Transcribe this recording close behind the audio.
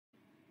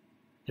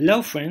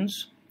Hello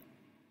friends,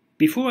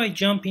 before I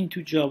jump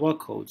into Java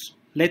codes,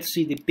 let's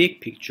see the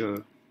big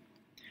picture.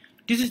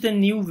 This is the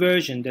new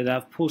version that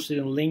I've posted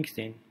on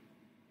LinkedIn.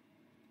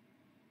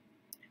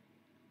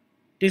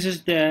 This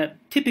is the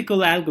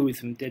typical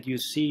algorithm that you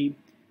see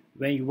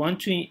when you want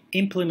to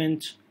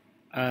implement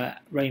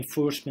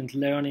reinforcement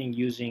learning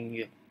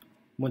using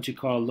Monte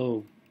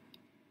Carlo.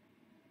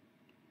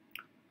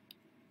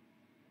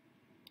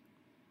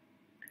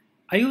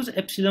 I use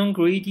epsilon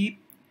greedy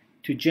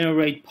to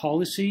generate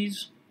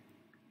policies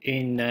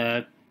in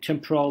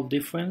temporal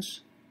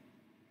difference,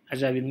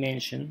 as I will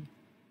mention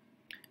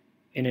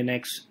in the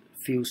next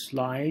few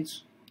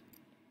slides.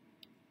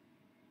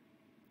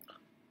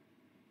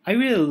 I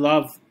really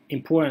love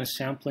importance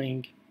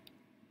sampling.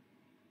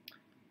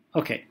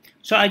 Okay,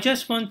 so I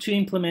just want to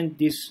implement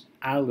this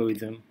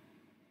algorithm,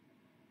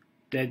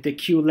 the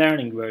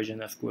Q-learning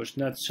version, of course,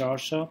 not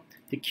SARSA.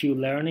 The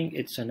Q-learning,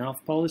 it's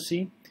enough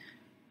policy,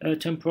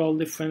 temporal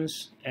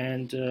difference,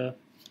 and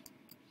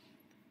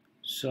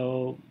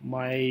so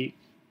my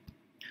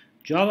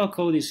Java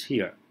code is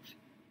here.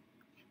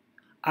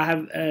 I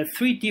have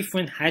 3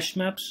 different hash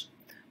maps,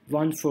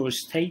 one for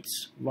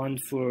states, one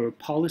for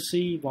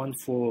policy, one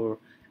for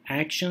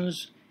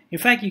actions. In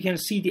fact, you can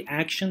see the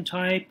action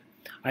type.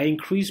 I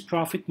increase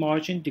profit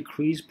margin,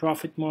 decrease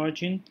profit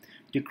margin,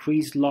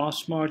 decrease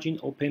loss margin,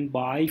 open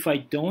buy if I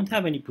don't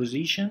have any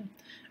position.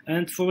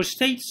 And for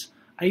states,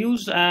 I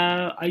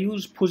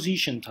use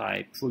position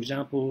type. For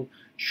example,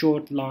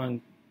 short,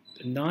 long,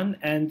 none,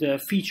 and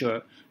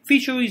feature.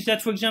 Feature is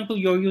that, for example,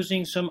 you're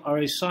using some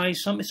RSI,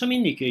 some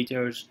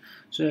indicators.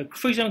 So,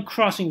 for example,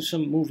 crossing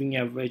some moving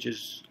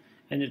averages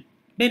and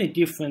many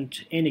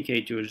different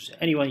indicators,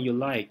 anyone you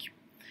like.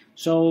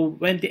 So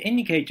when the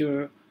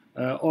indicator,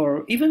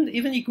 or even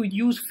you could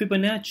use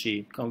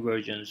Fibonacci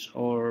convergence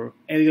or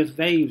Elliott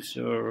waves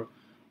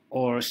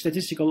or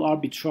statistical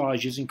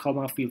arbitrage using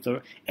Kalman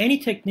filter, any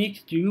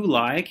technique that you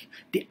like,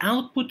 the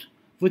output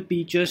would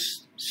be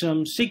just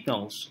some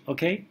signals,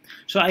 okay?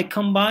 So I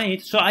combine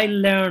it, so I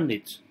learned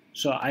it.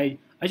 So I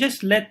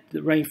just let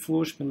the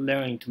reinforcement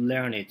learning to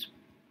learn it.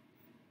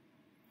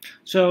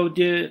 So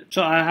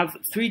I have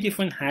 3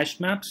 different hash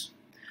maps.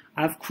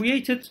 I've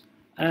created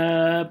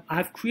a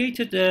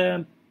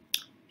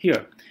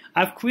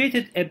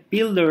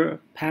builder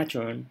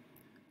pattern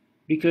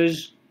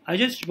because I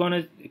just want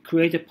to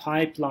create a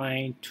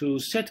pipeline to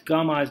set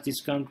gamma as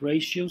discount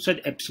ratio,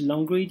 set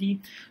epsilon greedy.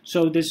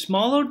 So the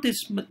smaller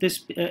this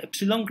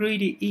epsilon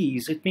greedy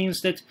is, it means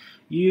that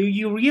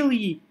you are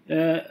really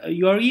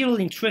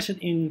interested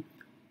in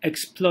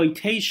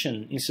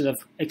exploitation instead of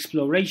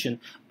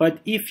exploration. But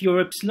if your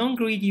epsilon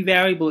greedy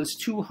variable is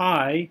too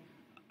high,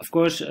 of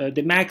course,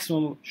 the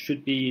maximum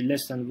should be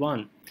less than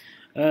 1.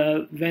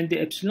 When the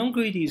epsilon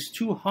greedy is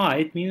too high,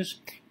 it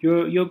means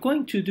you're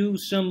going to do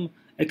some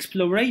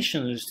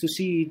explorations to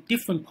see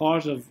different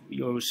parts of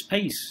your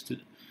space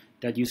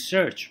that you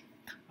search.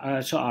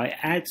 So I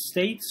add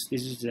states.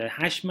 This is the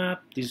hash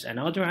map. This is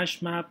another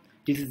hash map.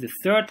 This is the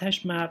 3rd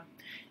hash map.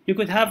 You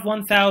could have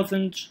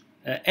 1,000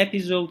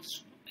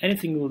 episodes,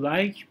 anything you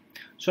like.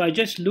 So I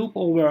just loop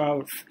over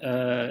our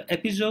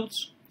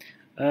episodes.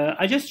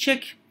 I just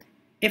check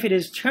if it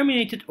is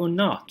terminated or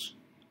not.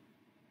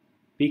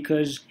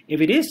 Because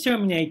if it is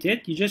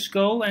terminated, you just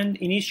go and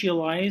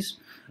initialize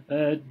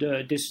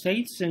the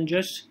states and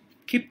just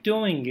keep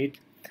doing it.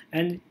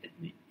 And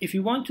if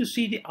you want to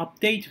see the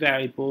update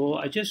variable,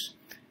 I just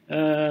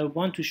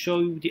want to show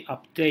you the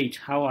update,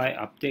 how I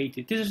update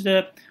it. This is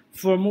the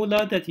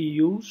formula that you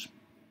use.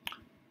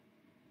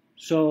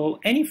 So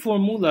any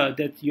formula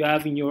that you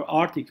have in your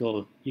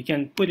article, you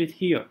can put it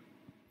here.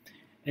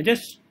 And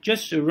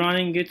just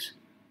running it,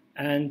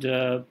 and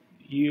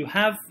you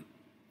have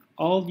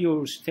all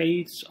your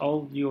states,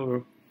 all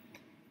your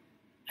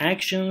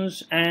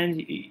actions,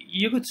 and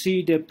you could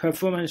see the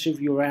performance of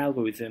your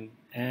algorithm,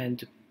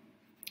 and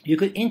you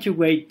could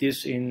integrate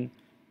this in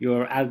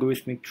your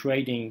algorithmic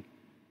trading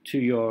to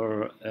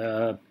your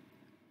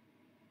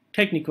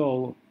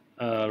technical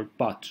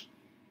bot.